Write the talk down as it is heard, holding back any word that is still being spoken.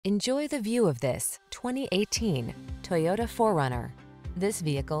Enjoy the view of this 2018 Toyota 4Runner. This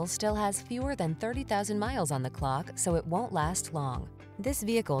vehicle still has fewer than 30,000 miles on the clock, so it won't last long. This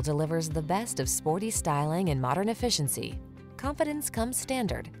vehicle delivers the best of sporty styling and modern efficiency. Confidence comes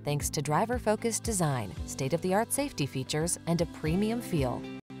standard thanks to driver-focused design, state-of-the-art safety features, and a premium feel.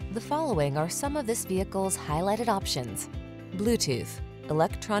 The following are some of this vehicle's highlighted options: Bluetooth,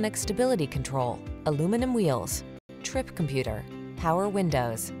 electronic stability control, aluminum wheels, trip computer, power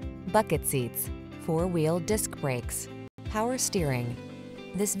windows, bucket seats, four-wheel disc brakes, power steering.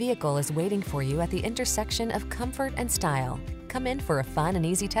 This vehicle is waiting for you at the intersection of comfort and style. Come in for a fun and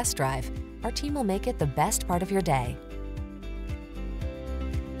easy test drive. Our team will make it the best part of your day.